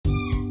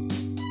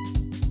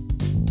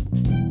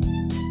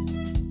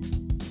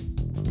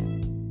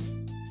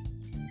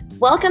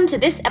Welcome to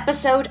this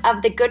episode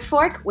of The Good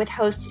Fork with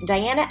host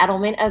Diana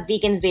Edelman of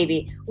Vegan's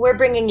Baby. We're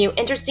bringing you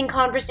interesting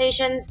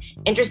conversations,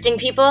 interesting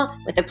people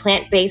with a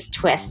plant-based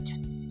twist.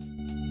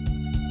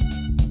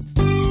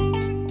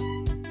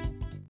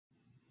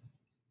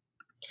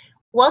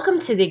 Welcome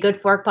to The Good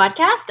Fork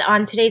podcast.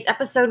 On today's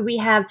episode, we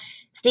have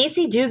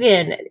Stacey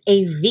Dougan,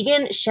 a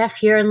vegan chef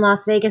here in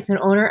Las Vegas and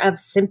owner of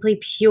Simply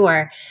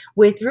Pure.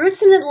 With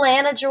roots in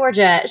Atlanta,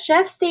 Georgia,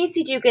 Chef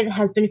Stacey Dougan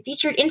has been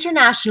featured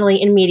internationally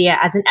in media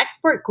as an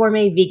expert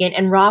gourmet vegan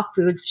and raw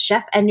foods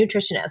chef and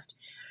nutritionist.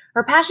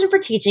 Her passion for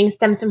teaching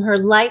stems from her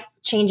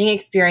life-changing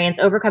experience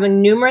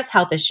overcoming numerous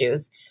health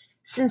issues.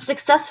 Since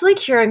successfully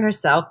curing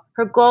herself,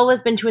 her goal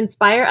has been to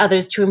inspire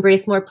others to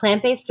embrace more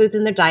plant-based foods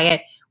in their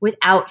diet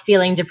without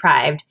feeling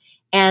deprived.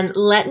 And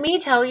let me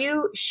tell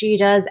you, she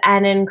does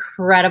an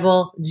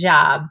incredible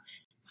job.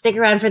 Stick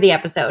around for the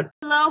episode.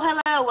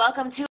 Hello.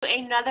 Welcome to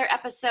another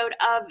episode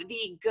of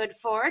The Good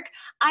Fork.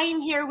 I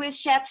am here with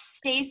Chef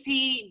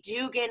Stacey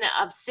Dougan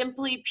of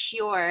Simply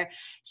Pure.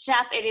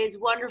 Chef, it is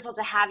wonderful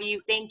to have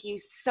you. Thank you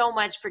so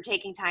much for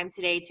taking time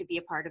today to be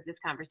a part of this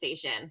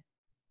conversation.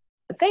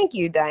 Thank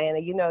you, Diana.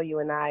 You know, you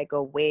and I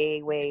go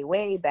way, way,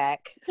 way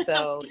back.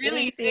 So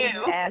Really anything do.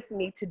 you ask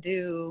me to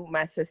do,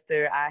 my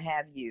sister, I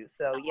have you.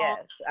 So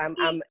yes,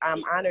 I'm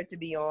honored to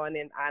be on,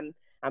 and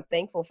I'm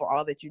thankful for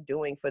all that you're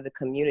doing for the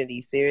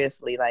community.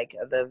 Seriously, like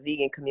the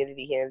vegan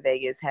community here in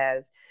Vegas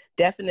has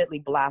definitely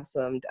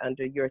blossomed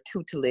under your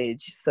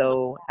tutelage.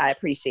 So I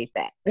appreciate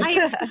that. I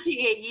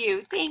appreciate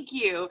you. Thank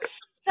you.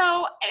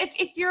 So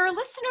if you're a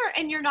listener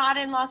and you're not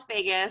in Las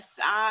Vegas,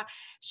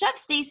 Chef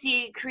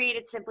Stacey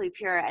created Simply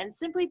Pure, and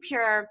Simply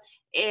Pure,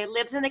 it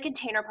lives in the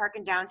Container Park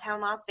in downtown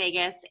Las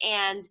Vegas.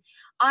 And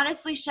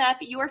honestly, Chef,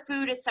 your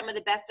food is some of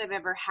the best I've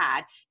ever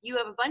had. You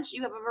have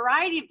a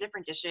variety of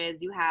different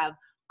dishes. You have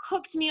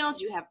cooked meals,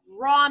 you have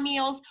raw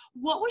meals.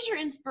 What was your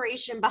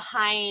inspiration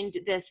behind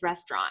this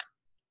restaurant?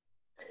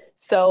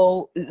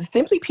 So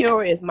Simply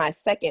Pure is my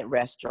second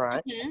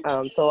restaurant.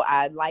 Mm-hmm. So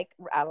I like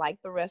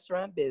the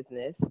restaurant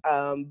business.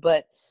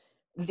 But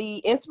the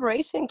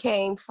inspiration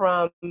came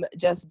from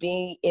just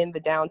being in the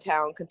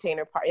downtown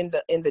Container Park,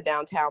 in the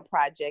downtown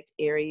project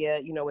area,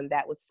 you know, when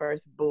that was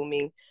first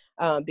booming,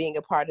 being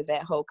a part of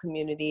that whole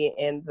community,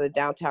 and the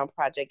downtown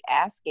project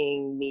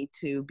asking me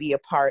to be a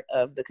part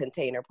of the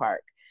Container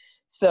Park.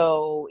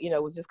 So, you know,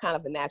 it was just kind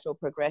of a natural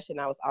progression.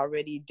 I was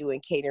already doing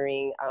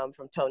catering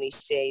from Tony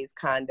Hsieh's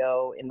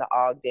condo in the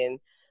Ogden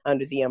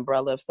under the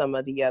umbrella of some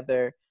of the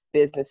other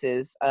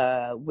businesses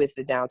with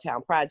the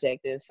downtown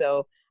project. And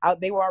so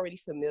they were already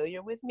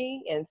familiar with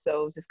me. And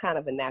so it was just kind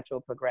of a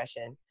natural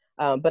progression.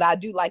 But I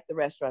do like the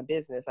restaurant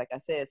business, like I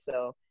said.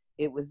 So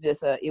it was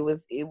just it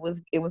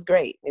was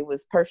great. It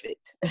was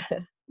perfect.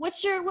 What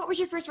was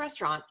your first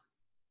restaurant?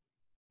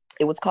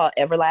 It was called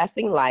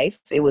Everlasting Life.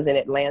 It was in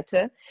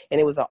Atlanta, and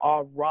it was an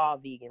all raw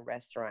vegan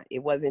restaurant.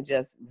 It wasn't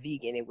just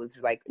vegan. It was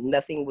like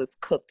nothing was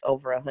cooked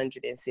over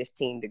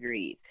 115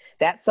 degrees.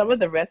 That's some of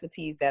the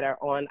recipes that are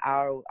on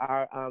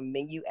our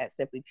menu at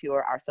Simply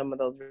Pure are some of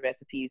those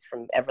recipes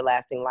from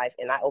Everlasting Life.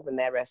 And I opened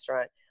that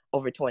restaurant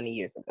over 20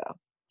 years ago.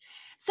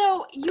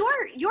 So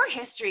your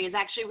history is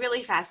actually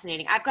really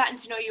fascinating. I've gotten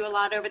to know you a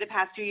lot over the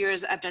past few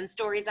years. I've done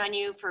stories on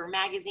you for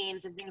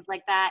magazines and things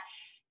like that.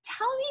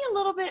 Tell me a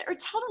little bit, or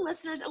tell the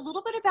listeners a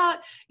little bit about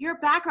your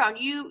background.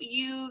 You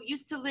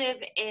used to live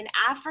in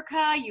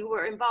Africa. You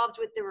were involved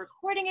with the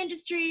recording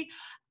industry.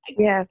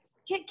 Yeah.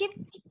 Give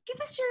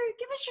us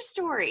your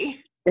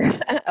story.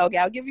 Okay,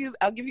 I'll give you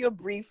a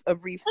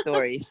brief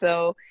story.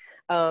 So,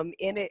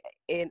 in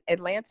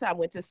Atlanta, I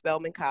went to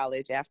Spelman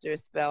College. After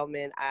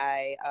Spelman,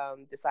 I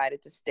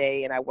decided to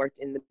stay, and I worked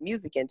in the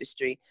music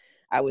industry.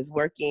 I was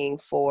working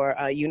for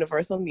a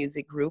Universal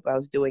Music Group. I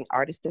was doing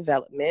artist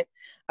development,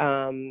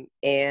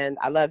 and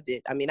I loved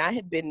it. I mean, I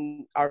had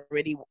been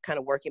already kind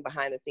of working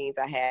behind the scenes.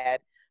 I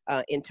had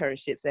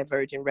internships at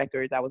Virgin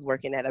Records. I was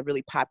working at a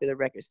really popular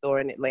record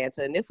store in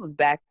Atlanta. And this was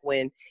back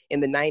when,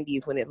 in the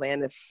 90s, when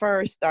Atlanta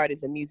first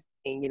started the music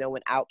scene, you know,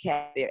 when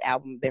Outkast,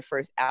 their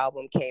first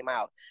album came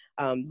out.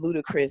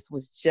 Ludacris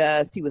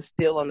he was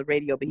still on the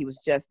radio, but he was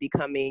just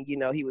becoming, you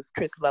know, he was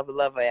Chris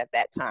Lover at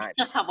that time.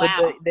 Wow.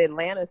 But the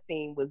Atlanta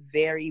scene was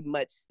very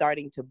much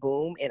starting to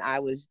boom, and I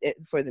was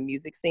for the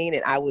music scene,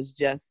 and I was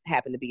just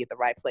happened to be at the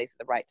right place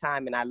at the right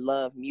time. And I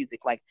love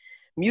music. Like,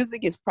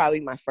 music is probably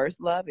my first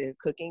love, and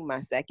cooking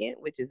my second,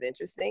 which is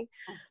interesting.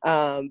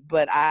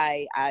 But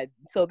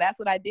so that's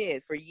what I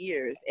did for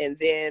years. And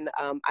then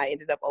I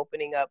ended up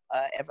opening up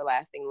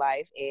Everlasting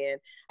Life, and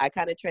I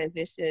kind of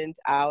transitioned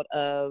out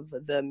of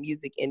the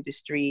music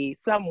industry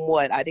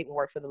somewhat. I didn't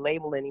work for the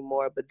label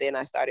anymore, but then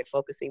I started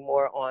focusing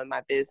more on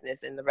my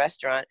business in the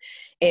restaurant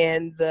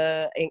and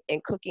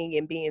cooking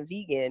and being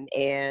vegan.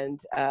 And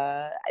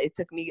it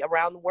took me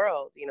around the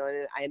world, you know,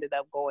 and I ended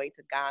up going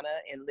to Ghana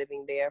and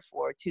living there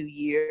for 2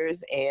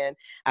 years, and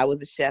I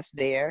was a chef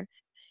there.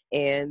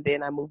 And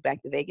then I moved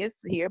back to Vegas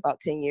here about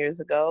 10 years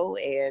ago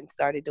and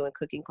started doing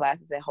cooking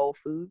classes at Whole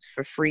Foods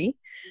for free.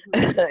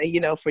 Mm-hmm.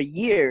 You know, for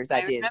years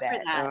I did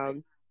that.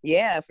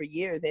 Yeah, for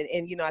years.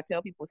 And you know, I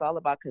tell people it's all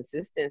about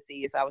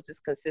consistency. So I was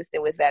just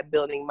consistent with that,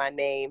 building my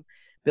name,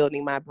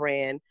 building my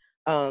brand.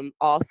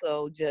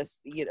 Also just,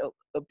 you know,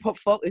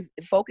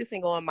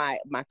 focusing on my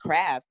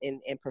craft and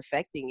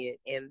perfecting it.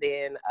 And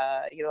then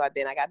you know,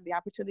 then I got the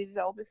opportunity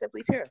to open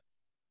Simply Pure.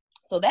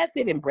 So that's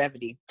it in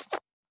brevity.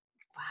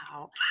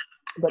 Wow.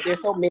 But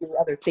there's so many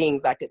other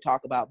things I could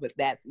talk about, but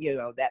that's, you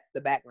know, that's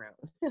the background.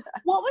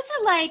 What was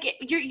it like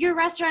your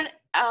restaurant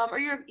or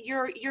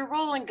your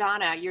role in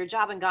Ghana, your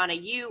job in Ghana?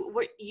 You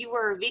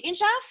were a vegan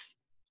chef?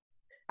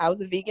 I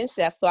was a vegan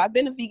chef. So I've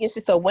been a vegan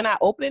chef. So when I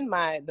opened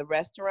the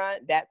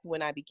restaurant, that's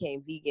when I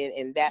became vegan,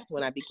 and that's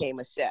when I became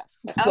a chef.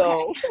 Okay.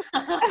 So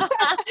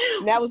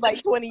and that was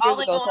like 20 years All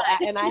in ago. So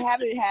one. and I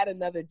haven't had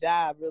another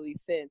job really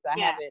since.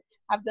 Yeah.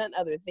 I've done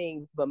other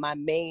things, but my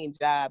main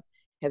job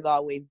has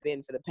always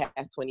been for the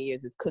past 20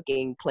 years is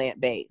cooking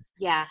plant-based.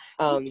 Yeah.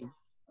 Go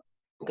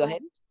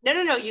ahead.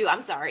 No, you.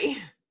 I'm sorry.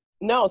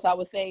 No, so I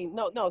was saying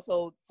no.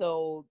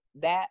 So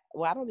that,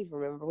 well, I don't even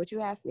remember what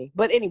you asked me,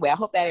 but anyway, I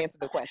hope that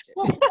answered the question.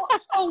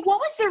 So what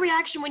was the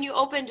reaction when you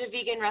opened a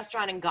vegan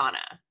restaurant in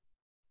Ghana?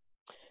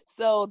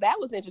 So that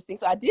was interesting.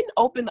 So I didn't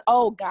open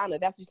Ghana.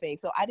 That's what you're saying.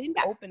 So I didn't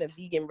open a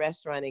vegan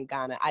restaurant in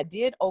Ghana. I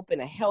did open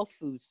a health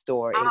food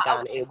store in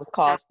Ghana. Okay.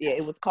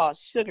 It was called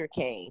Sugar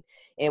Cane,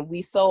 and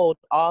we sold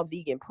all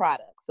vegan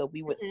products. So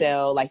we would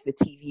sell like the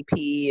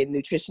TVP and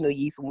nutritional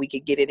yeast when we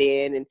could get it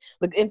in,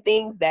 and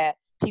things that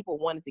people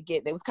wanted to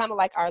get. It was kind of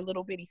like our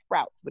little bitty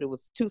Sprouts, but it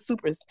was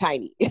super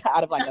tiny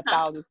out of like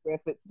 1,000 square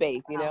foot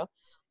space, you know?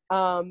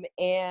 But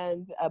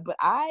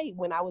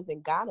when I was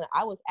in Ghana,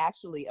 I was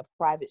actually a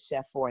private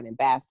chef for an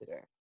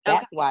ambassador.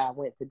 That's why I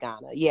went to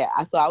Ghana. Yeah.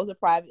 So I was a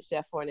private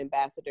chef for an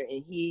ambassador,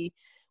 and he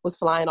was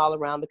flying all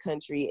around the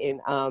country and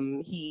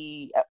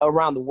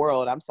around the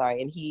world, I'm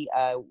sorry. And he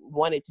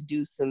wanted to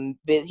do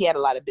he had a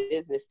lot of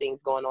business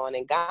things going on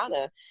in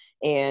Ghana,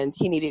 and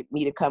he needed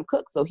me to come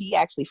cook. So he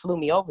actually flew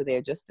me over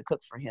there just to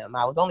cook for him.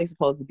 I was only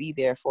supposed to be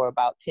there for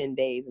about 10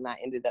 days, and I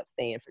ended up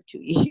staying for 2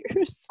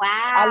 years.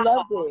 Wow. I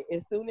loved it.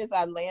 As soon as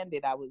I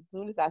landed, as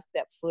soon as I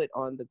stepped foot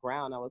on the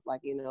ground, I was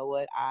like, you know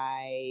what?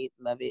 I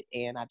love it,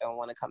 and I don't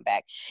want to come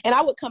back. And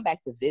I would come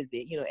back to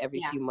visit, you know,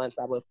 every few months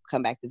I would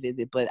come back to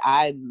visit, but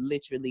I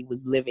literally was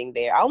living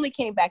there. I only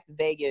came back to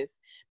Vegas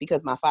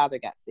because my father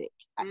got sick.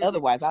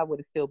 Otherwise, I would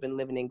have still been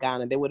living in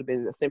Ghana. There would have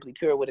been Simply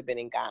Pure would have been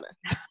in Ghana.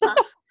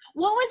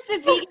 What was the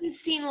vegan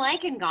scene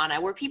like in Ghana?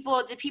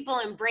 Did people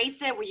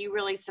embrace it? Were you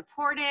really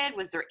supported?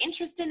 Was there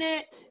interest in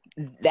it?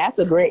 That's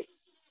a great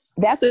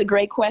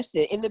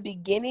question. In the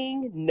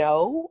beginning,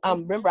 no.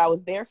 Remember, I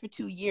was there for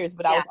 2 years,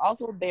 but I was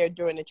also there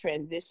during the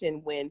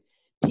transition when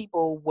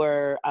people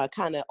were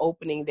kind of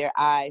opening their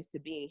eyes to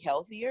being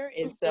healthier.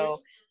 And so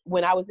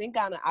when I was in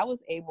Ghana, I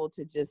was able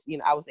to just, you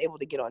know, I was able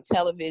to get on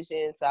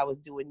television. So I was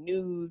doing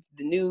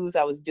the news,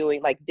 I was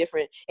doing like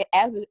different,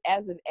 as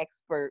an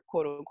expert,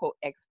 quote unquote,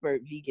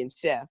 expert vegan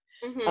chef.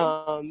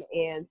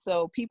 And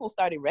so people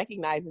started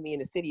recognizing me in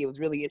the city. It was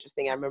really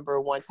interesting. I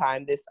remember one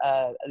time this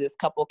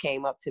couple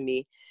came up to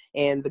me,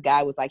 and the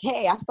guy was like,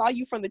 "Hey, I saw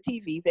you from the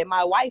TV. And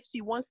my wife,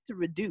 she wants to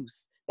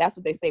reduce." That's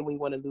what they say when you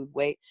want to lose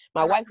weight.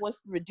 My wife wants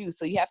to reduce,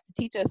 so you have to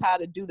teach us how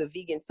to do the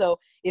vegan. So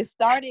it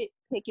started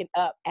picking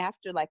up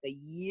after like a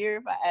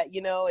year,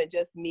 you know, and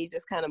just me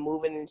just kind of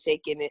moving and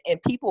shaking it,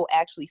 and people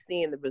actually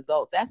seeing the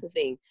results. That's the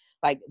thing.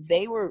 Like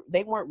they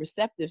weren't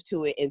receptive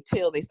to it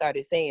until they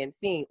started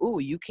seeing, ooh,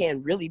 you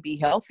can really be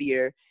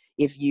healthier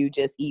if you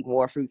just eat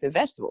more fruits and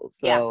vegetables.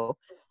 So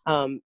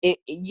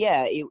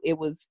it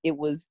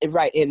was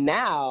right. And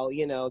now,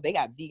 you know, they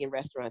got vegan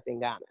restaurants in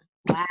Ghana.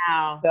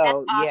 Wow.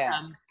 So That's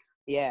awesome.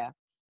 Yeah.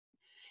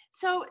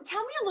 So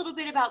tell me a little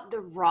bit about the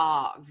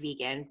raw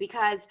vegan,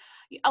 because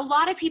a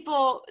lot of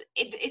people,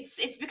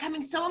 it's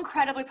becoming so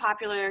incredibly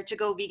popular to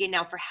go vegan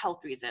now for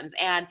health reasons.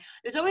 And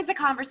there's always the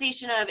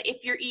conversation of,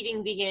 if you're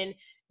eating vegan,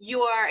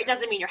 it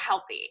doesn't mean you're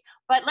healthy.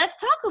 But let's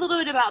talk a little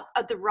bit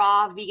about the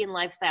raw vegan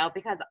lifestyle,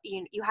 because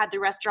you had the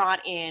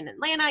restaurant in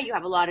Atlanta, you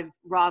have a lot of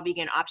raw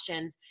vegan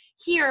options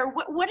here.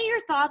 What are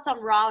your thoughts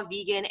on raw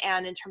vegan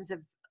and in terms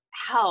of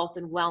health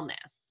and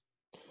wellness?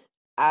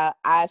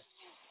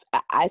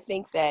 I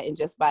think that, and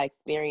just by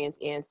experience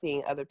and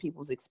seeing other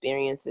people's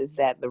experiences,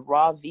 that the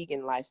raw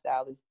vegan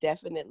lifestyle is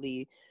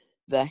definitely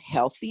the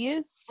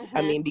healthiest.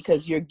 I mean,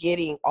 because you're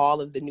getting all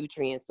of the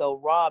nutrients.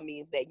 So raw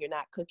means that you're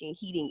not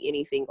heating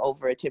anything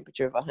over a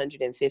temperature of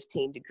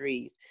 115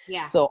 degrees.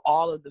 Yeah. So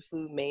all of the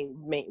food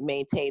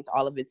maintains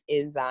all of its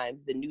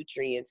enzymes, the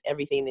nutrients,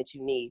 everything that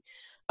you need.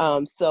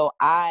 So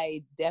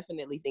I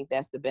definitely think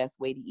that's the best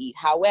way to eat.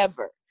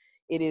 However,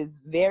 it is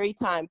very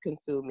time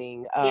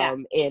consuming.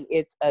 And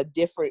it's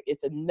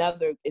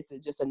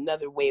just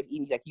another way of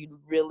eating. Like you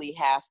really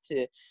have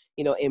to,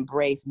 you know,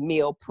 embrace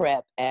meal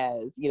prep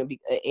as, you know,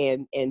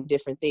 and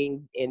different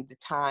things and the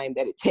time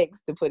that it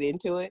takes to put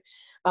into it.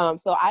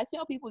 So I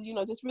tell people,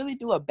 just really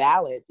do a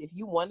balance. If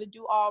you want to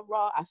do all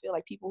raw, I feel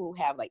like people who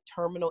have like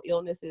terminal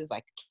illnesses,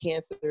 like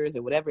cancers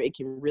or whatever, it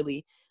can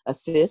really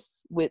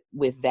assist with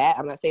that.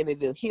 I'm not saying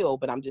that it'll heal,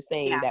 but I'm just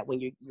saying that when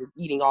you're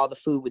eating all the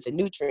food with the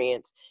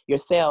nutrients, your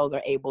cells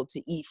are able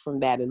to eat from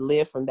that and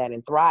live from that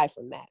and thrive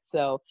from that.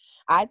 So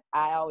I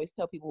always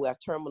tell people who have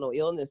terminal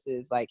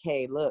illnesses, like,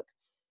 hey, look,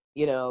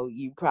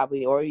 you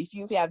probably, or if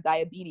you have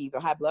diabetes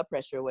or high blood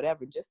pressure or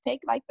whatever, just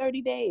take like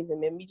 30 days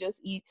and then we just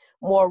eat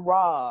more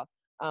raw.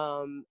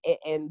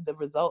 And the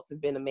results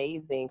have been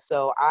amazing.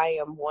 So I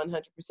am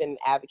 100% an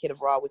advocate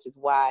of raw, which is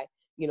why,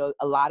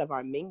 a lot of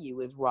our menu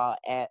is raw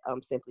at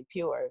Simply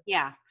Pure.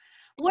 Yeah.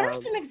 What are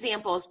some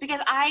examples? Because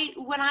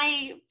when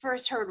I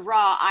first heard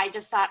raw, I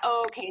just thought,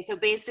 oh, okay, so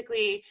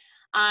basically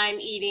I'm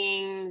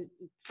eating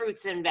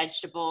fruits and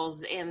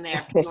vegetables in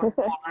their pure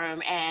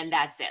form, and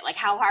that's it. Like,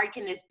 how hard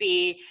can this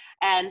be?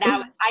 And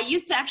I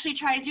used to actually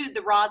try to do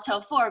the raw till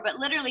 4, but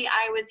literally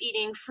I was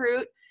eating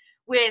fruit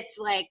with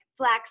like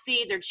flax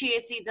seeds or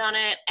chia seeds on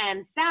it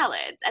and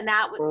salads, and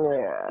that was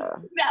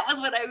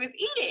what I was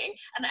eating.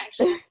 And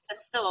actually,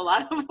 that's still a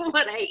lot of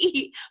what I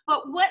eat.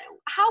 But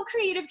how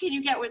creative can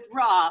you get with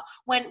raw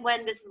when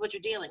this is what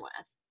you're dealing with?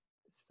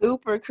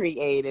 Super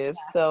creative.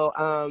 So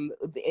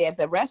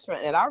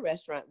at our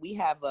restaurant, we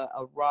have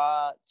a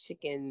raw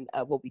chicken,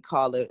 what we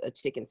call a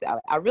chicken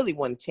salad. I really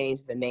want to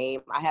change the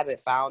name. I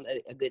haven't found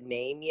a good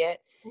name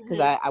yet,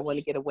 because I want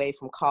to get away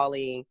from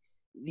calling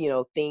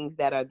things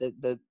that are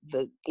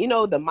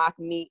the mock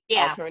meat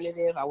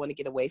alternative. I want to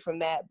get away from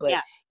that.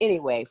 But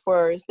anyway,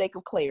 for sake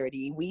of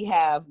clarity, we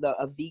have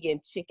a vegan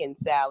chicken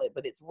salad,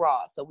 but it's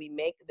raw. So we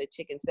make the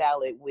chicken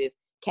salad with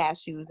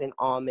cashews and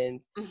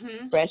almonds,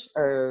 fresh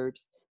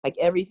herbs, like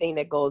everything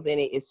that goes in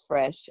it is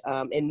fresh,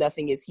 and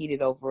nothing is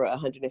heated over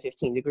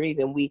 115 degrees.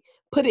 And we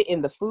put it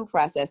in the food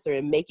processor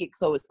and make it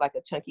so it's like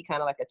a chunky, kind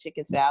of like a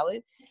chicken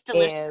salad. It's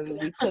delicious. And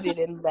we put it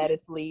in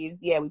lettuce leaves.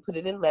 Yeah, we put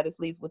it in lettuce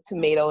leaves with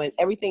tomato, and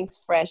everything's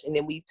fresh. And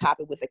then we top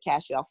it with a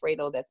cashew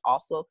Alfredo that's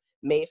also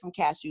made from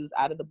cashews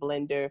out of the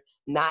blender,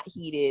 not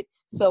heated.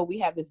 So we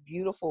have this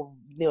beautiful,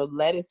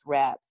 lettuce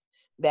wraps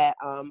that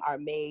are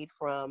made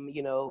from,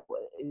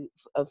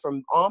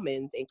 from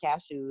almonds and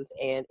cashews,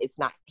 and it's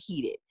not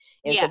heated.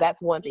 And so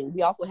that's one thing.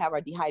 We also have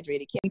our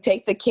dehydrated kale. We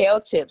take the kale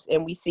chips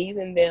and we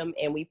season them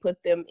and we put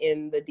them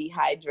in the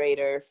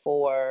dehydrator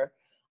for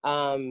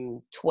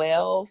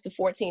 12 to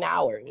 14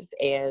 hours,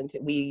 and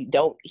we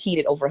don't heat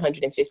it over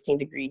 115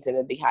 degrees in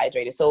the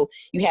dehydrator. So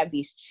you have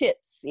these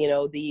chips,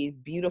 these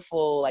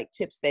beautiful like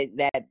chips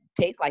that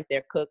taste like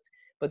they're cooked,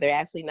 but they're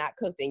actually not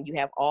cooked, and you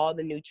have all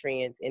the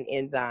nutrients and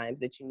enzymes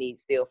that you need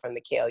still from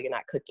the kale. You're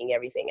not cooking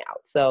everything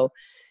out. So,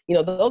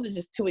 those are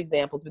just 2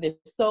 examples, but there's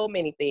so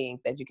many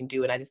things that you can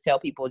do. And I just tell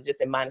people,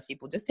 just admonish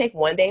people, just take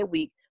one day a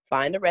week,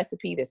 find a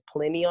recipe. There's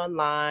plenty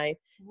online.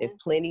 There's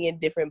plenty in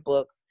different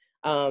books.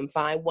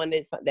 Find one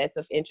that's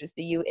of interest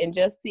to you, and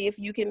just see if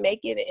you can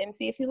make it and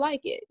see if you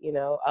like it,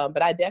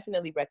 but I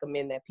definitely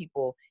recommend that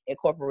people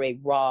incorporate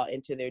raw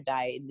into their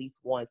diet at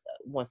least once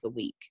a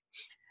week.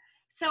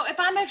 So if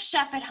I'm a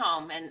chef at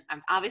home, and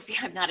I'm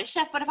not a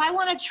chef, but if I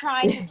want to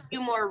try to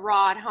do more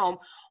raw at home,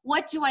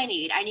 what do I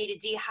need? I need a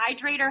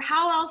dehydrator.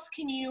 How else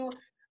can you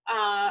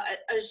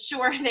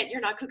assure that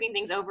you're not cooking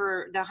things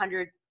over the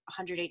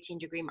 118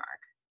 degree mark?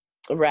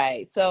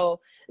 Right. So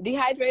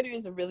dehydrator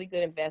is a really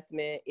good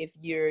investment if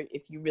you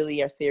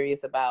really are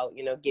serious about,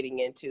 getting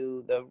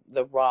into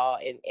the raw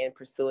and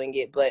pursuing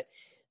it. But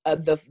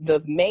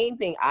the main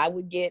thing I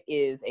would get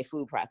is a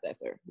food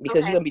processor,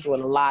 because you're going to be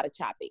doing a lot of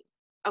chopping.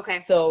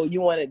 Okay. So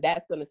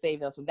that's going to save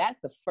them. So that's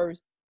the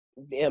first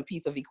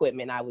piece of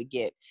equipment I would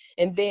get.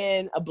 And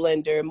then a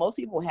blender. Most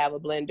people have a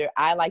blender.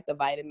 I like the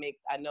Vitamix.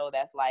 I know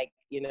that's like,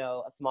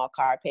 a small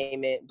car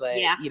payment, but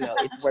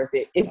it's worth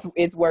it.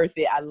 It's worth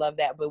it. I love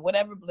that. But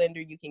whatever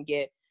blender you can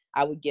get,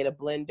 I would get a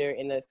blender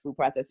and a food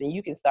processor. And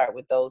you can start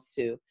with those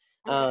 2.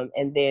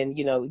 And then,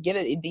 get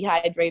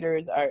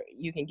dehydrators, or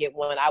you can get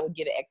one. I would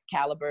get an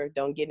Excalibur.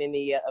 Don't get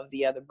any of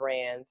the other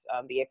brands.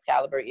 The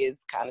Excalibur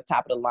is kind of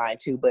top of the line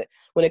too. But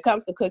when it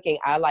comes to cooking,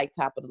 I like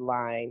top of the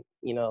line,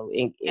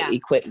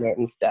 equipment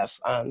and stuff.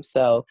 And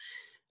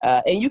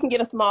you can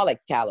get a small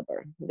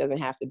Excalibur. It doesn't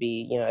have to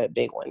be, a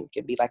big one. It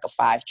could be like a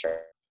 5 tray.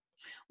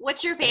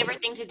 What's your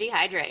favorite thing to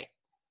dehydrate?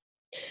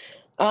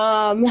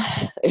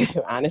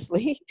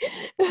 Honestly,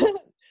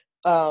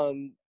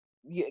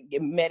 you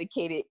get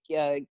medicated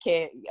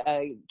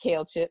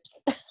kale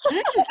chips.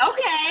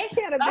 Okay.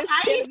 Cannabis,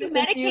 how do you do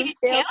medicated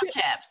kale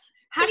chips?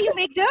 How do you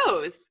make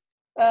those?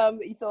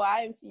 So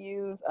I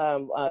infuse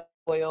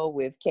oil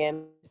with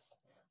cannabis,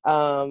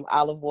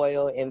 olive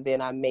oil, and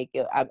then I make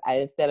it. I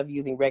instead of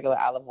using regular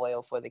olive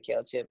oil for the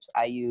kale chips,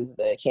 I use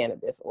the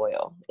cannabis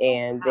oil,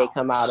 and they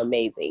come out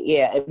amazing.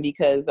 Yeah, and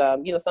because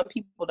some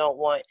people don't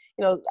want.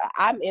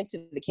 I'm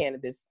into the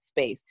cannabis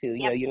space too.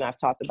 I've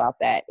talked about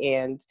that,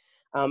 and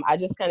I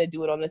just kind of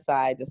do it on the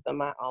side, just on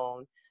my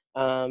own.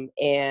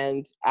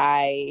 And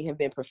I have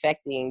been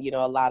perfecting,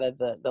 a lot of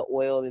the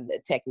oil and the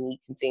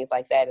techniques and things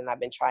like that. And I've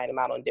been trying them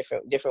out on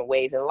different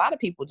ways. And a lot of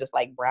people just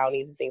like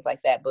brownies and things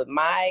like that. But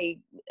my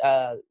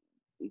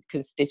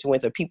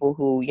constituents or people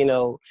who, you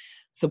know,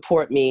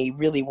 support me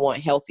really want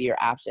healthier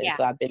options. Yeah.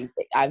 So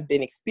I've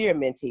been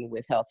experimenting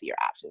with healthier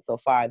options. So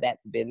far,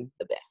 that's been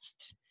the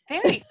best.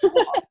 Very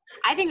cool.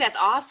 I think that's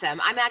awesome.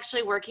 I'm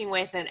actually working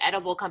with an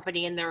edible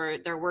company, and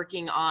they're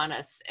working on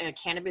a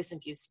cannabis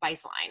infused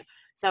spice line.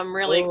 So I'm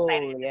really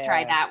excited to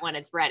try that when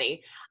it's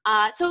ready.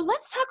 So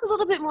let's talk a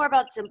little bit more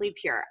about Simply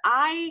Pure.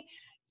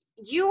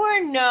 You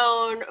are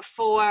known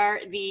for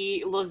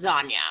the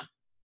lasagna.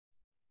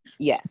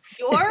 Yes.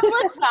 Your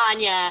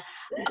lasagna.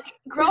 Okay,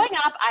 growing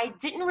up, I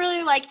didn't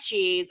really like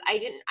cheese.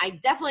 I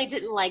definitely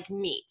didn't like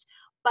meat.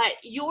 But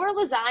your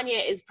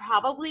lasagna is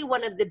probably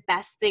one of the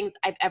best things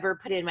I've ever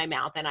put in my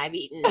mouth, and I've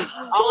eaten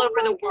all over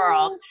the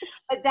world.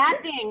 But that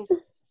thing,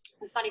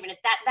 it's not even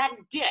that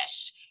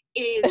dish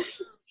is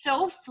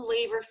so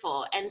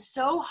flavorful and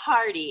so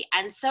hearty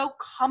and so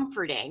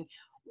comforting.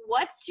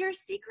 What's your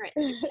secret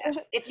to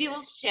it? If you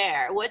will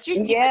share, what's your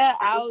secret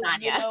to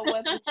lasagna? You know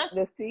what,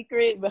 the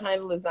secret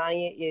behind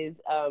lasagna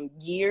is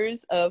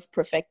years of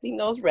perfecting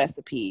those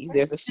recipes.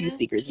 There's a few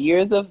secrets,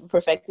 years of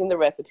perfecting the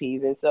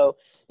recipes. And so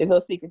there's no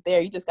secret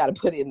there. You just got to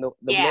put in the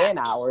man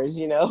hours,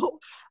 you know,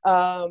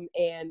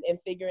 and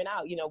figuring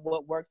out, you know,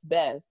 what works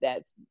best.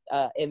 That's,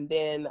 and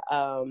then,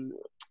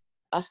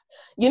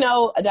 you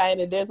know,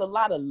 Diana, there's a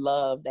lot of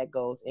love that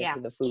goes into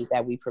the food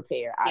that we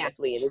prepare,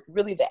 honestly. And it's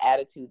really the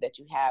attitude that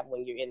you have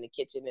when you're in the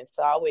kitchen. And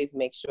so I always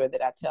make sure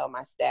that I tell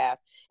my staff,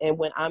 and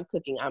when I'm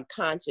cooking, I'm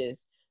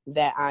conscious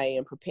that I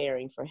am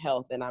preparing for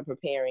health, and I'm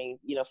preparing,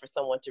 you know, for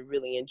someone to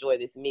really enjoy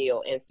this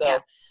meal. And so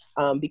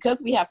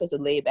because we have such a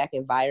laid back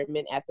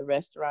environment at the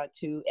restaurant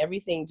too,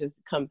 everything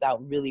just comes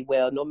out really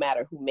well, no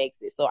matter who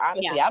makes it. So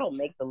honestly, I don't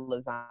make the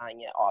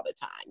lasagna all the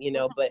time, you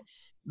know, but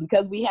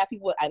because we have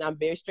people, and I'm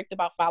very strict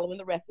about following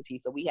the recipe.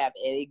 So we have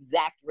an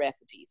exact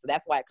recipe. So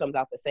that's why it comes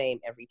out the same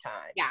every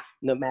time,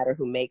 no matter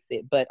who makes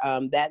it. But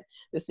that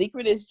the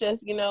secret is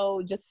just, you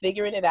know, just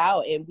figuring it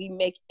out. And we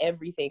make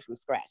everything from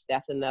scratch.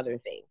 That's another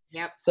thing.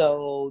 Yep.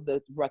 So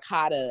the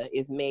ricotta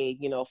is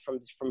made, you know, from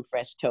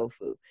fresh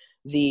tofu.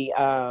 The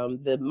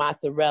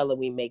mozzarella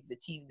we make, the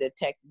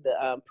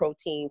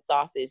protein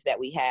sausage that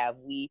we have,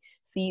 we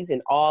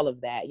season all of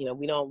that. You know,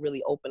 we don't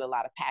really open a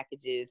lot of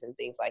packages and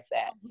things like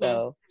that.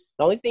 So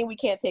the only thing we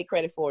can't take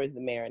credit for is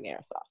the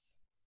marinara sauce.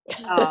 We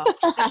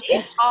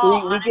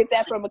get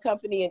that from a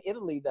company in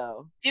Italy,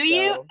 though. Do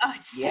you? Oh,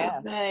 it's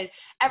so good.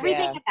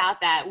 Everything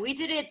about that. We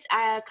did it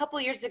a couple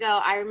of years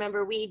ago. I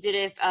remember we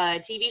did a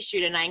TV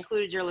shoot, and I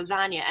included your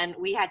lasagna, and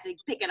we had to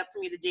pick it up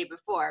from you the day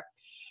before.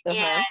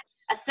 And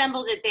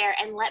assembled it there,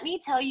 and let me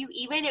tell you,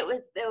 even it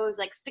was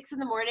like 6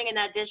 a.m. and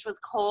that dish was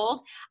cold,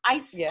 I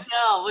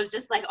still was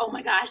just like, oh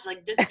my gosh,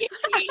 like just give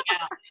me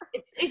now.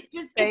 It's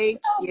just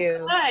it's so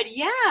good.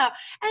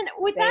 And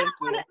with that,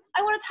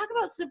 I want to talk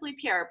about Simply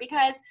Pure,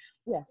 because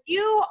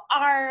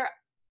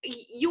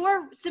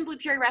your Simply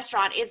Pure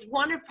restaurant is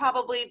one of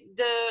probably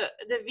the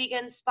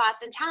vegan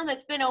spots in town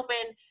that's been open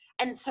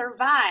and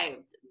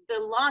survived the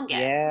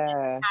longest.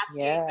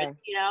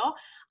 You know,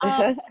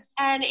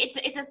 and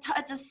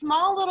it's a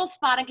small little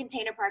spot in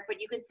Container Park, but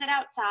you can sit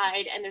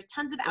outside, and there's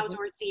tons of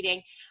outdoor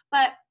seating.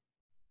 But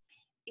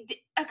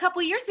a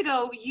couple of years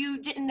ago, you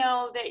didn't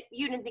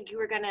think you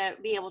were going to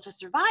be able to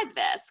survive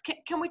this.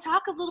 Can we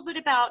talk a little bit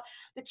about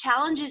the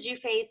challenges you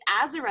faced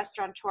as a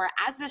restaurateur,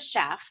 as a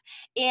chef,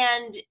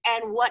 and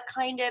what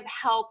kind of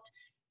helped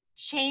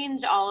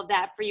change all of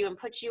that for you and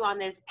put you on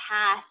this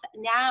path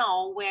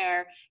now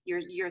where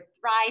you're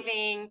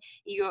thriving,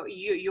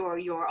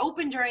 you're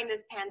open during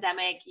this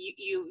pandemic,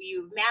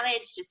 you've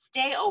managed to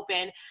stay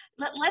open.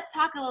 Let's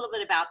talk a little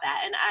bit about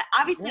that. And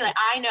obviously, like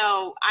I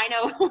know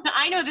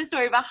I know the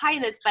story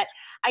behind this, but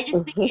I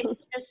just think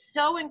it's just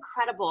so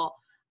incredible,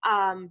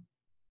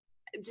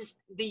 just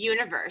the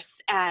universe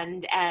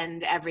and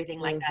everything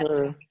like that.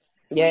 So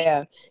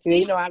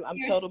you know, I'm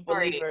a total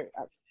believer.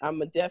 I'm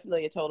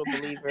definitely a total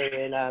believer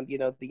in, you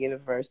know, the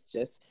universe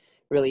just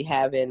really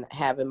having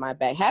my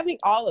back, having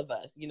all of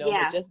us, you know,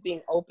 but just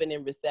being open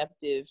and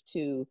receptive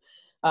to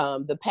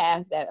the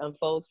path that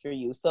unfolds for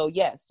you. So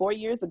yes, 4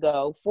 years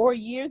now,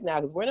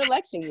 because we're in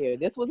election year.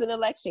 This was an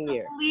election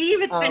year. I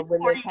believe it's been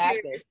 40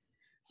 years.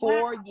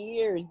 4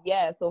 years,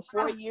 So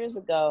 4 years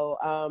ago,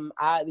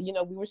 you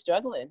know, we were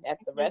struggling at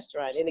the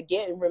restaurant. And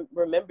again,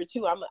 remember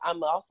too,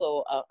 I'm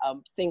also a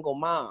single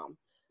mom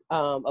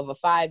of a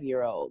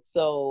 5-year-old.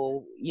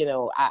 So, you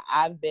know,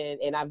 I've been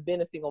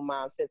a single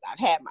mom since I've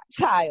had my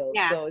child.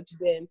 So it's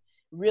been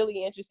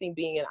really interesting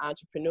being an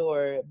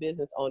entrepreneur,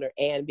 business owner,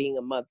 and being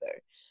a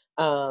mother.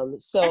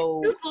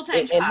 So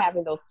and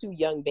having those 2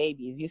 young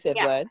babies. You said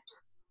what?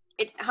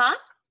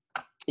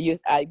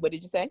 What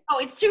did you say? Oh,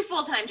 it's 2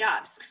 full-time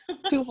jobs.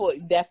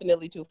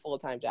 Definitely 2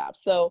 full-time jobs.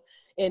 So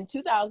in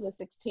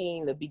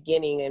 2016, the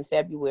beginning in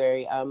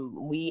February, I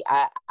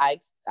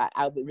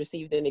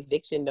received an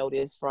eviction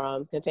notice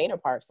from Container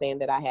Park saying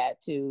that I had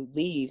to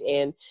leave,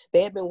 and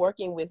they had been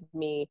working with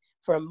me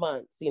for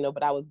months, you know,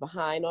 but I was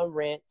behind on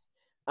rent.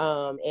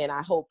 And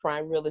I hold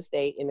prime real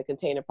estate in the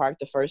Container Park,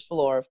 the first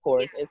floor, of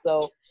course. And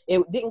so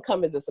it didn't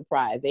come as a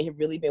surprise. They had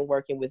really been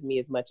working with me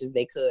as much as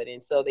they could.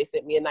 And so they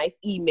sent me a nice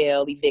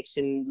email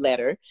eviction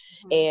letter.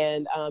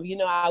 And, you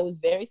know, I was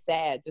very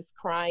sad, just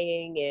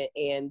crying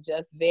and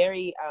just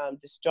very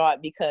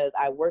distraught because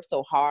I worked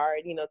so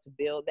hard, you know, to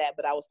build that.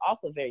 But I was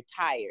also very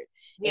tired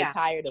and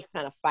tired of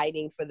kind of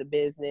fighting for the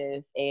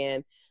business.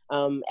 And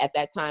at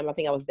that time, I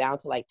think I was down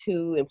to like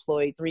 3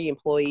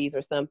 employees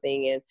or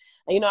something. And,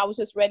 you know, I was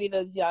just ready to,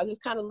 I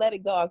just kind of let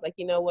it go. I was like,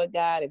 you know what,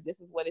 God, if this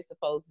is what it's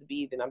supposed to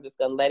be, then I'm just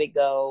going to let it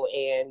go.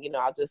 And, you know,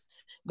 I'll just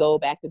go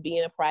back to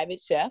being a private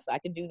chef. I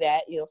could do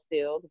that, you know,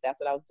 still, because that's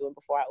what I was doing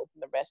before I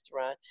opened the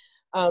restaurant.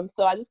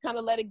 So I just kind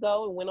of let it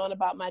go and went on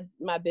about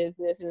my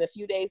business. And a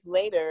few days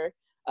later,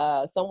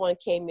 someone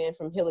came in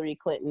from Hillary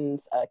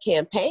Clinton's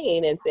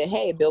campaign and said,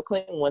 hey, Bill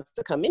Clinton wants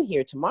to come in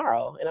here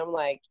tomorrow. And I'm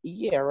like,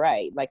 yeah,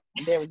 right. Like,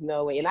 there was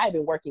no way. And I had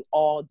been working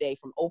all day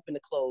from open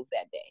to close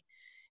that day.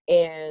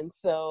 And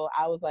so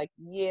I was like,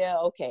 yeah,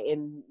 okay.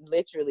 And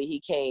literally he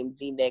came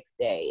the next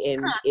day,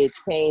 and it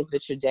changed the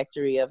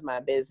trajectory of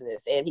my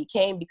business. And he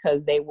came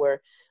because they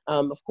were,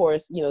 of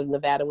course, you know,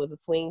 Nevada was a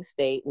swing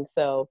state. And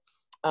so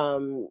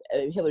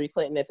Hillary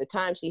Clinton at the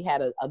time, she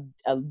had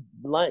a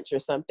lunch or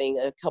something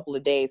a couple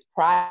of days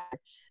prior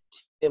to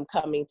them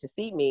coming to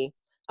see me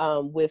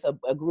with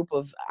a group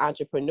of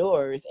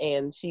entrepreneurs.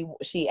 And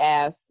she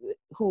asked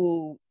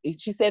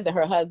she said that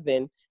her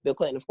husband, Bill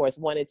Clinton, of course,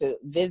 wanted to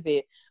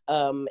visit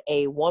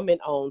a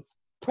woman-owned,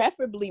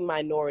 preferably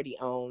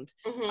minority-owned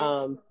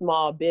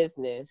small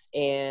business.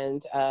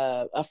 And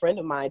a friend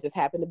of mine just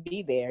happened to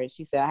be there, and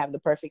she said, I have the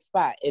perfect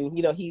spot. And,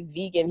 you know, he's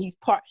vegan.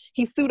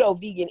 He's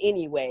pseudo-vegan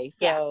anyway.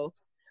 So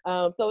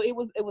so it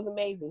was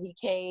amazing. He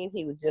came.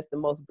 He was just the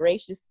most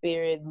gracious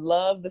spirit,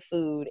 loved the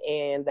food.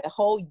 And the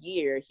whole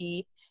year,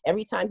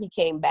 every time he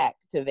came back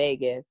to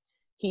Vegas,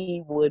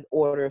 he would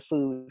order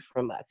food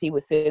from us. He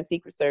would send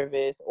Secret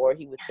Service, or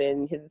he would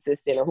send his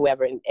assistant or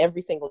whoever, and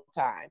every single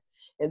time.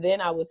 And then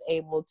I was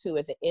able to,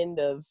 at the end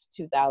of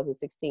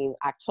 2016,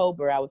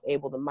 October, I was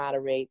able to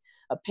moderate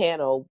a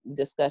panel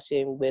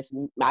discussion with,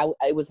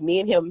 it was me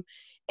and him,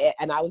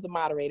 and I was the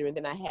moderator. And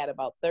then I had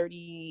about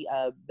 30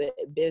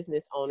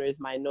 business owners,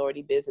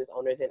 minority business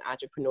owners and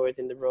entrepreneurs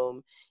in the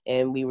room.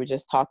 And we were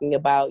just talking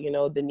about, you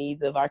know, the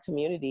needs of our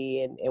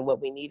community and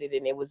what we needed.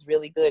 And it was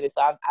really good. And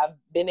so I've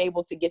been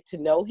able to get to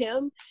know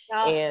him,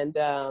 and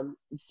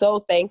so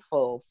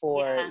thankful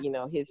for, you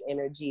know, his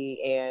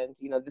energy. And,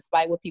 you know,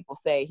 despite what people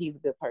say, he's a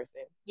good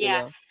person, you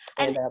know,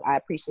 and I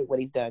appreciate what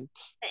he's done.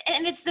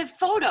 And it's the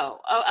photo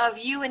of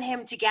you and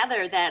him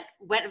together that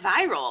went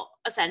viral,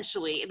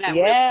 essentially, that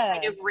really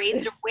kind of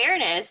raised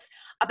awareness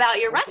about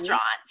your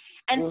restaurant.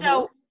 And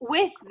so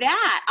with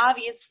that,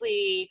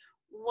 obviously,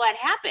 what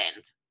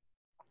happened?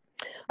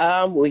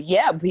 Well,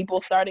 yeah,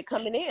 people started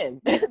coming in.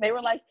 They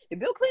were like, did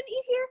Bill Clinton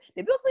eat here?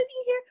 Did Bill Clinton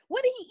eat here?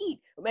 What did he eat?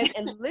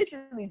 And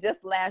literally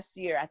just last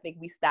year, I think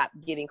we stopped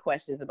getting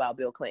questions about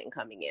Bill Clinton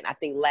coming in. I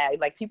think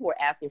like people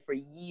were asking for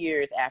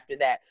years after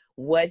that,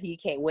 what he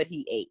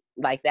ate.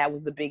 Like, that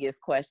was the biggest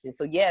question.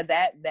 So yeah,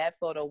 that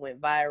photo went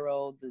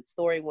viral. The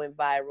story went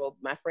viral.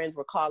 My friends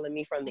were calling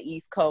me from the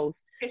East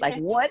Coast. Like,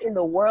 what in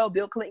the world?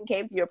 Bill Clinton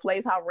came to your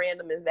place? How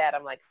random is that?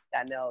 I'm like,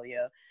 I know,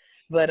 yeah.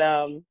 But,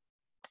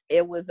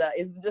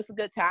 it's just a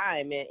good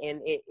time,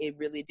 and it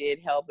really did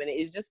help. And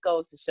it just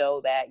goes to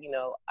show that, you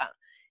know,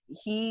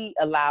 he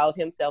allowed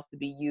himself to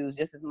be used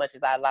just as much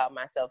as I allowed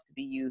myself to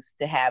be used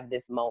to have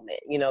this moment,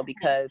 you know,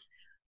 because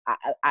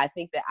I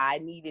think that I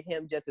needed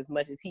him just as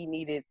much as we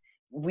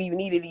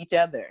needed each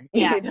other,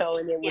 you know,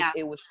 and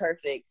it was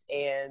perfect.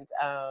 And,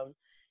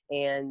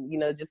 you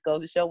know, it just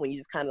goes to show, when you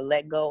just kind of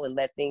let go and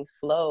let things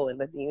flow and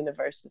let the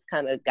universe just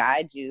kind of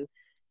guide you,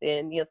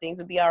 then, you know, things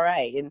will be all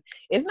right. And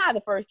it's not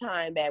the first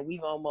time that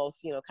we've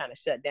almost, you know, kind of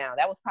shut down.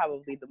 That was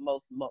probably the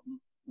most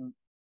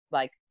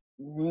like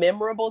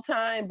memorable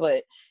time.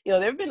 But, you know,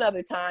 there have been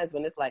other times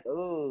when it's like,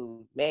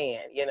 oh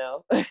man, you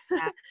know,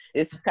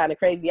 this is kind of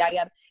crazy.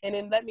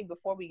 And then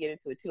before we get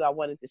into it too, I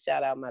wanted to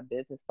shout out my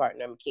business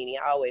partner, McKinney.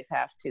 I always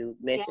have to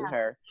mention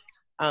her.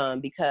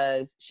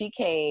 Because she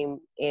came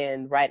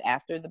in right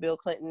after the Bill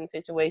Clinton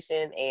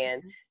situation,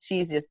 and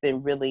she's just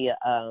been really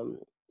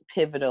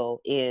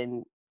pivotal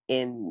in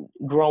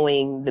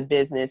growing the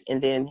business,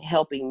 and then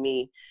helping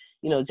me,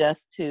 you know,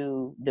 just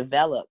to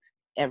develop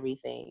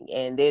everything,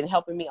 and then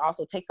helping me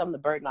also take some of the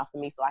burden off of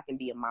me so I can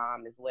be a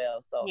mom as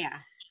well. So,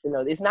 you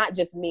know, it's not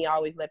just me. I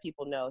always let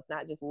people know it's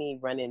not just me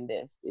running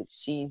this.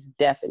 She's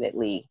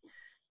definitely,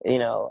 you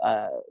know,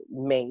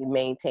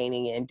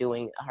 maintaining and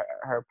doing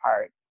her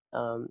part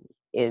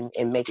in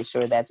making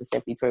sure that the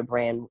Simply Pure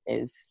brand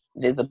is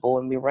visible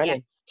and we're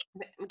running.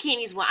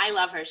 McKinney's one. I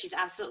love her. She's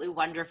absolutely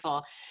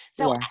wonderful.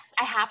 So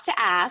I have to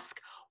ask,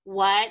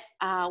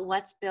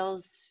 what's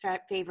Bill's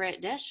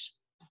favorite dish?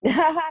 Is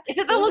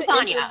it the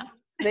lasagna?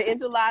 The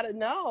enchilada?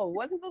 No, it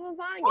wasn't the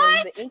lasagna.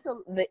 What?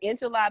 The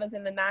enchiladas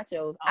and the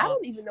nachos. I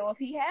don't even know if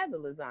he had the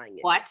lasagna.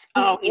 What?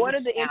 He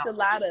ordered the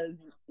enchiladas.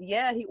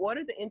 Yeah, he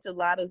ordered the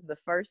enchiladas the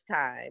first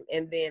time,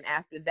 and then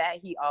after that,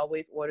 he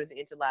always ordered the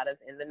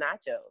enchiladas and the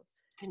nachos.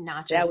 The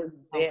nachos That are was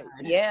so very,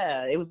 good.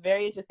 yeah, it was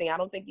very interesting. I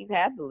don't think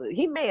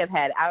he may have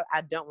had it.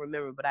 I don't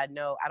remember, but I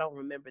don't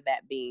remember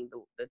that being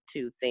the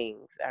two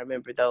things. I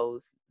remember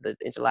the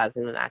enchiladas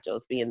and the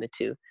nachos being the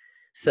two.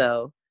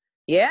 So,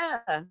 yeah,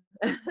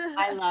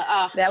 I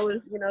love. that was,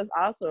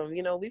 awesome.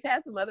 We've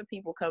had some other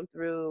people come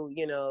through,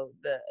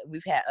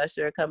 we've had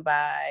Usher come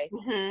by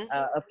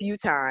a few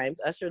times.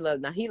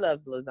 He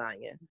loves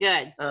lasagna.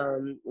 Good.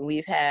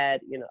 We've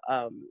had,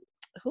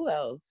 who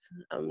else?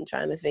 I'm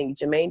trying to think.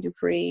 Jermaine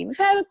Dupri. We've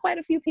had quite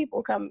a few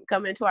people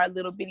come into our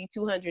little bitty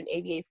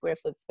 288 square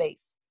foot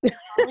space.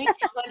 Only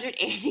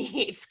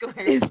 288 square.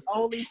 It's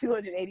only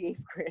 288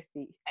 square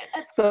feet.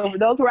 That's So for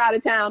those who are out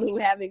of town who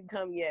haven't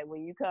come yet,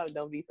 when you come,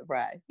 don't be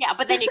surprised. Yeah,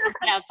 but then you can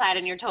sit outside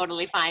and you're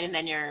totally fine, and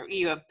then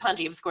you have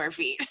plenty of square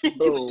feet to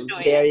Boom.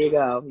 enjoy There it. you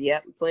go.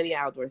 Yep, plenty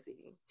of outdoor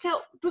seating. So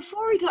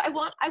before we go, I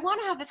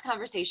want to have this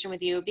conversation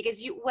with you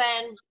because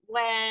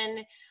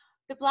when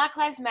the Black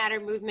Lives Matter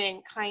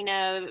movement kind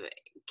of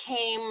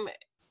came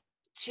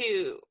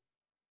to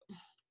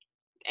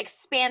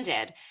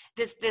expanded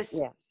this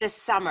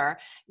summer,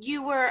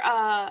 you were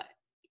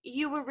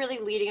really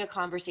leading a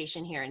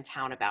conversation here in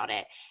town about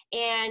it.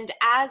 And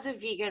as a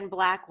vegan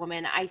Black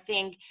woman, I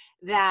think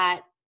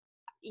that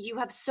you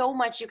have so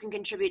much you can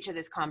contribute to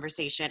this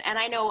conversation. And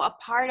I know a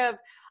part of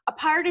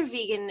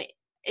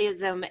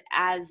veganism,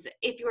 as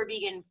if you're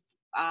vegan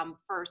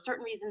for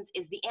certain reasons,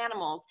 is the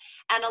animals.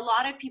 And a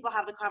lot of people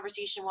have the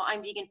conversation, well,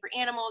 I'm vegan for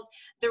animals,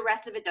 the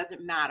rest of it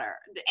doesn't matter.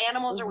 The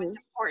animals are what's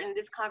important.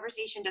 This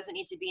conversation doesn't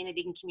need to be in the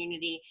vegan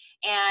community.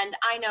 And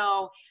I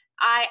know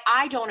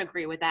I don't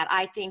agree with that.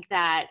 I think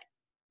that,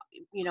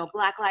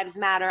 Black Lives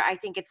Matter, I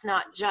think it's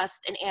not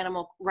just an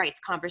animal rights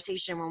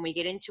conversation when we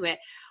get into it.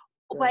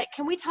 But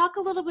can we talk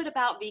a little bit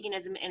about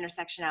veganism and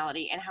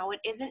intersectionality and how it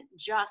isn't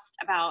just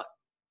about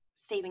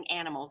saving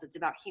animals, it's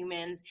about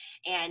humans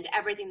and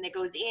everything that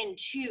goes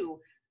into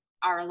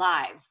our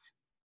lives?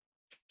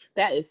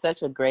 That is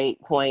such a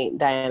great point,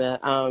 Diana.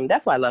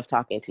 That's why I love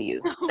talking to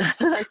you.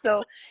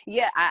 So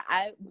yeah,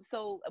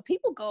 so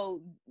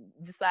people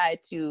decide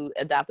to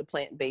adopt a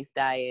plant-based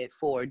diet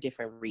for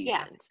different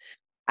reasons. Yeah.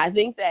 I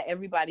think that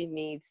everybody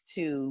needs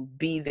to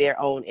be their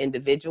own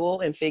individual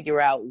and figure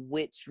out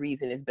which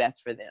reason is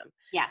best for them.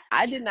 Yes.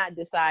 I did not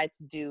decide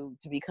to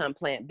become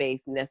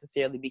plant-based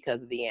necessarily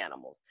because of the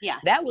animals. Yeah.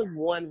 That was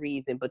one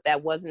reason, but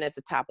that wasn't at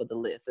the top of the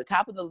list. The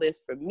top of the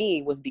list for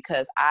me was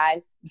because I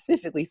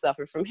specifically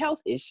suffered from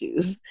health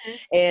issues.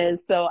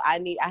 And so I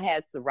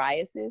had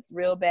psoriasis,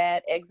 real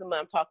bad eczema.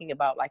 I'm talking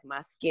about like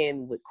my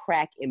skin would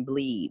crack and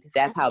bleed.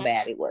 That's how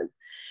bad it was.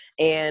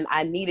 And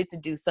I needed to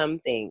do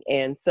something.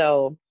 And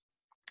so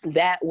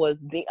that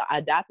was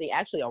adopting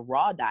actually a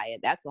raw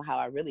diet. That's how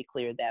I really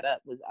cleared that up,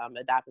 was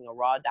adopting a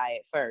raw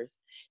diet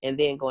first and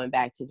then going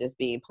back to just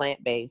being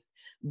plant-based.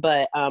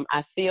 But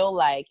I feel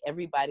like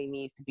everybody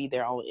needs to be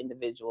their own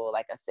individual,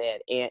 like I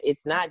said, and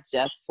it's not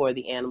just for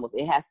the animals.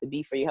 It has to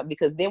be for you,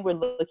 because then we're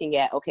looking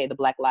at, okay, the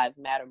Black Lives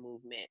Matter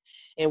movement,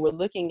 and we're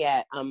looking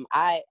at,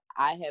 I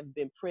have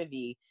been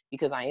privy,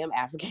 because I am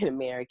African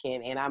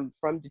American and I'm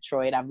from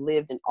Detroit. I've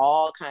lived in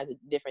all kinds of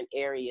different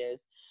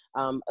areas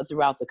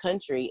throughout the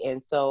country.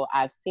 And so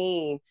I've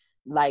seen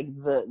like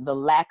the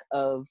lack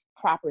of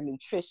proper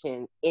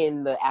nutrition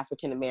in the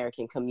African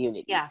American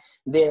community. Yeah.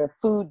 Their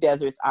food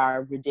deserts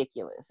are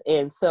ridiculous.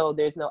 And so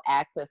there's no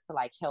access to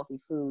like healthy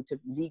food, to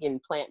vegan,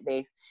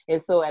 plant-based. And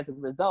so as a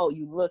result,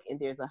 you look and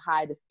there's a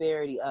high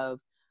disparity of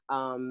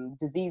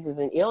diseases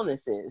and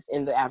illnesses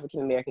in the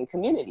African American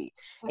community.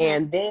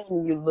 And then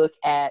you look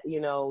at,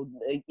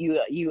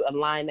 you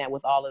align that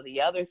with all of the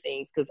other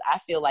things, because I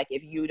feel like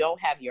if you don't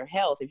have your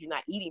health, if you're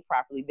not eating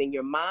properly, then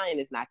your mind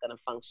is not going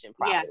to function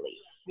properly.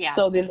 Yeah.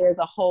 So then there's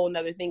a whole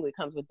nother thing that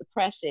comes with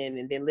depression,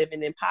 and then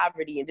living in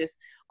poverty and just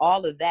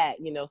all of that,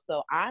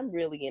 so I'm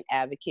really an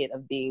advocate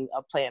of being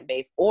a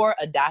plant-based or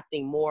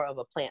adopting more of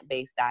a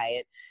plant-based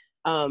diet.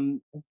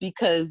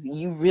 Because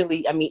you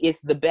really, it's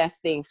the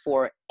best thing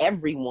for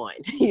everyone.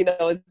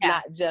 It's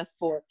not just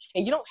for,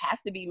 and you don't have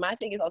to be. My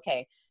thing is,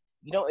 okay,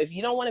 if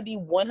you don't want to be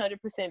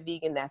 100%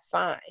 vegan, that's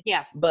fine.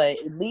 Yeah. But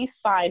at least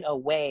find a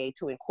way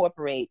to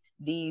incorporate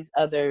these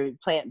other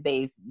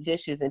plant-based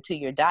dishes into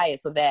your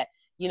diet, so that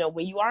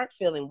when you aren't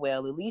feeling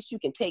well, at least you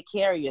can take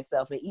care of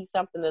yourself and eat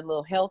something a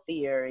little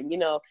healthier,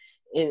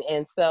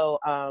 and so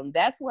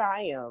that's where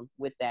I am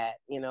with that,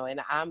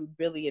 and I'm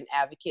really an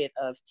advocate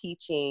of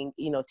teaching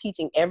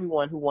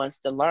everyone who wants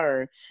to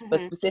learn, but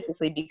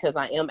specifically because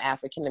I am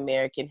African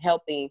American,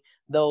 helping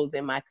those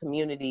in my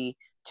community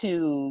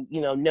to,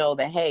 know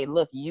that, hey,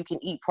 look, you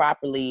can eat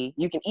properly,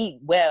 you can eat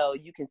well,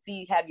 you can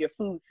have your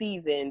food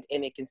seasoned,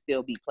 and it can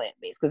still be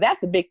plant-based. Because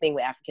that's the big thing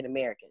with African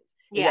Americans,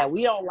 is that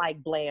we don't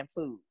like bland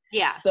food.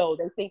 Yeah. So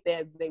they think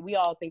that we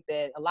all think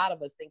that, a lot of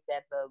us think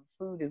that the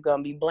food is going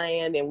to be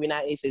bland, and we're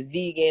not, if it's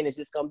vegan, it's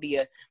just going to be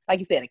like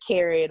you said, a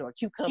carrot or a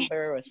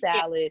cucumber or a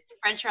salad.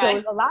 French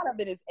fries. So a lot of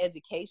it is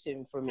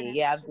education for me.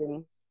 Yeah. I've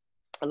been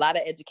a lot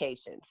of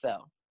education.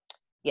 So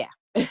yeah.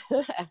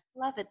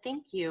 Love it.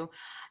 Thank you.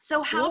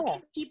 So how Yeah.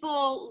 can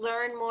people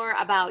learn more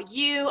about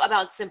you,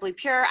 about Simply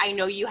Pure? I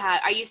know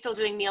are you still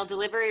doing meal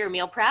delivery or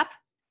meal prep?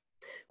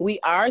 We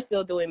are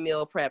still doing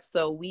meal prep.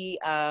 So we've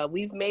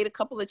made a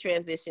couple of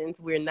transitions.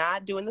 We're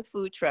not doing the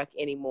food truck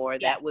anymore.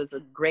 Yes. That was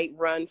a great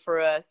run for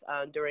us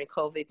during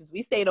COVID, because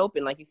we stayed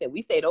open. Like you said,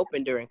 we stayed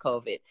open during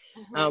COVID.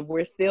 Mm-hmm.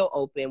 We're still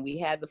open. We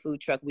had the food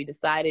truck. We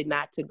decided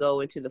not to go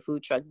into the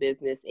food truck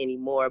business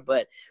anymore,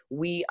 but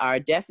we are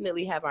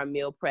definitely have our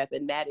meal prep,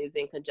 and that is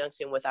in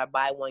conjunction with our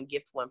buy one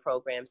gift one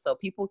program. So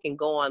people can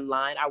go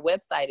online. Our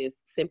website is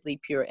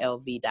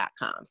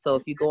simplypurelv.com. So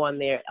if you go on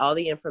there, all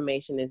the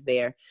information is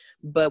there.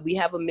 But we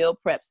have a meal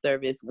prep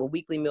service, a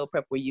weekly meal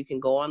prep, where you can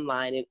go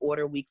online and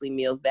order weekly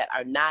meals that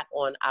are not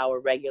on our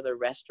regular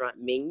restaurant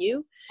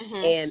menu. Mm-hmm.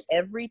 And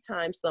every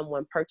time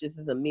someone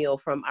purchases a meal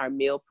from our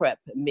meal prep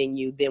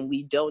menu, then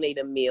we donate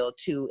a meal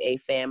to a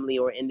family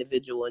or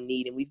individual in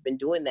need. And we've been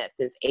doing that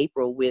since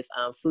April with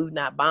Food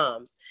Not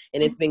Bombs.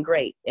 And it's been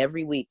great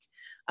every week.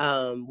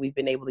 We've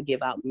been able to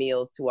give out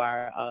meals to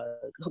our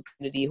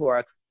community who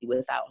are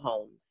without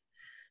homes.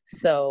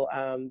 So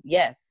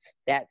yes,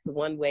 that's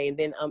one way. And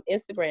then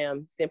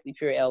Instagram, Simply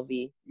Pure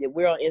LV.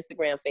 We're on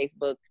Instagram,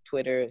 Facebook,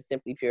 Twitter.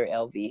 Simply Pure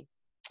LV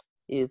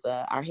is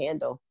our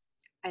handle.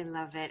 I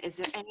love it. Is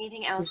there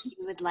anything else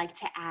you would like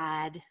to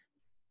add?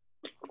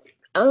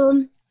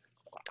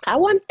 I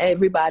want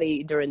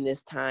everybody during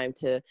this time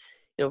to,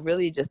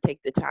 really just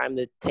take the time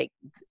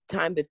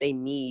that they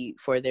need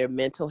for their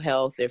mental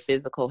health, their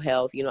physical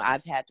health.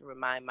 I've had to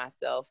remind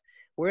myself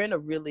we're in a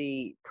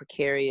really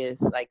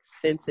precarious, like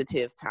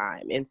sensitive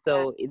time. And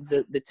so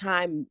the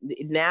time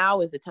now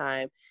is the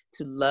time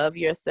to love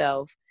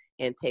yourself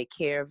and take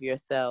care of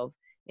yourself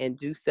and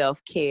do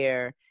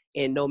self-care.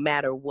 And no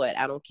matter what,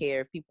 I don't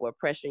care if people are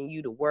pressuring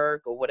you to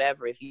work or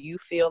whatever, if you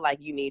feel like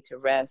you need to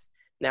rest,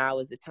 now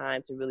is the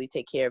time to really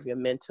take care of your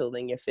mental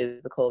and your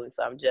physical. And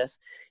so I'm just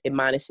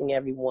admonishing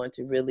everyone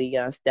to really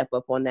step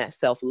up on that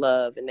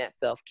self-love and that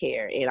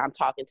self-care. And I'm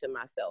talking to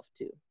myself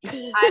too.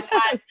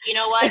 You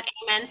know what?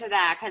 Amen to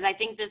that. Because I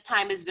think this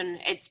time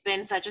it's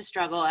been such a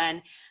struggle,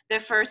 and the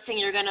first thing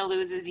you're going to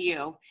lose is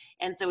you.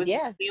 And so it's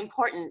really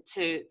important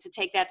to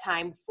take that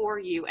time for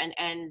you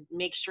and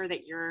make sure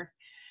that you're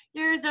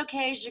as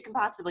okay as you can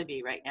possibly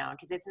be right now,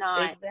 because it's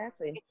not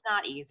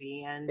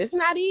easy. And it's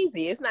not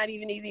easy. It's not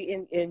even easy.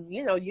 And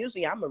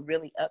usually I'm a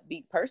really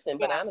upbeat person,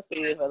 but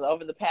honestly,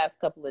 over the past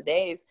couple of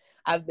days,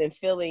 I've been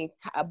feeling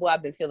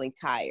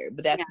tired,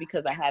 but that's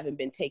because I haven't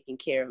been taking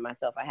care of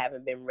myself. I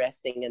haven't been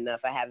resting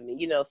enough. I haven't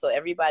been, so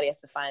everybody has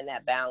to find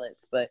that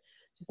balance, but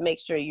just make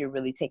sure you're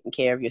really taking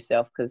care of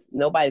yourself, because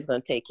nobody's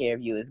going to take care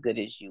of you as good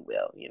as you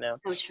will,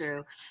 So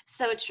true.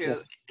 So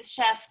true. Yeah.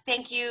 Chef,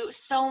 thank you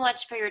so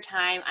much for your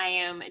time. I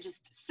am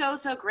just so,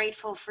 so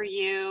grateful for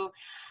you.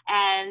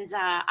 And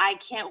I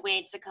can't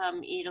wait to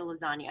come eat a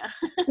lasagna.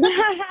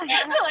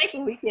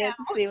 We can't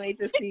wait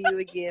to see you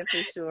again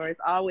for sure. It's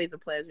always a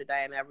pleasure,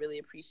 Diana. I really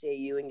appreciate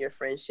you and your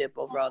friendship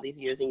over all these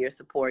years and your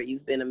support.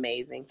 You've been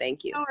amazing.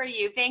 Thank you. How are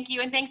you? Thank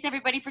you. And thanks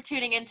everybody for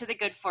tuning into the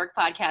Good Fork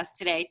podcast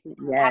today.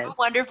 Yes. Have a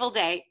wonderful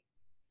day.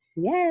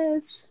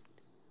 Yes.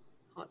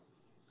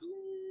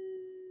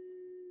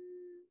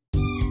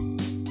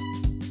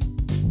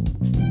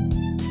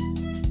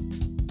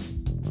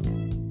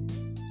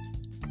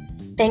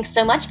 Thanks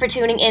so much for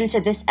tuning in to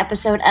this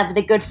episode of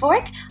The Good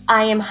Fork.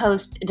 I am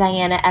host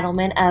Diana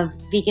Edelman of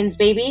Vegan's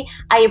Baby.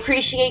 I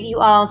appreciate you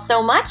all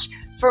so much.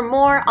 For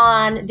more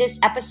on this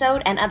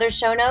episode and other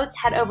show notes,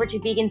 head over to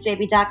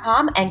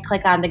vegansbaby.com and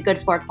click on the Good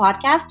Fork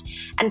podcast.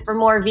 And for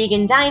more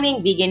vegan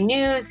dining, vegan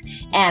news,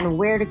 and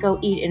where to go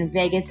eat in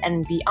Vegas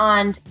and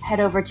beyond, head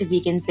over to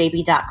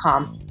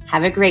vegansbaby.com.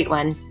 Have a great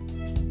one.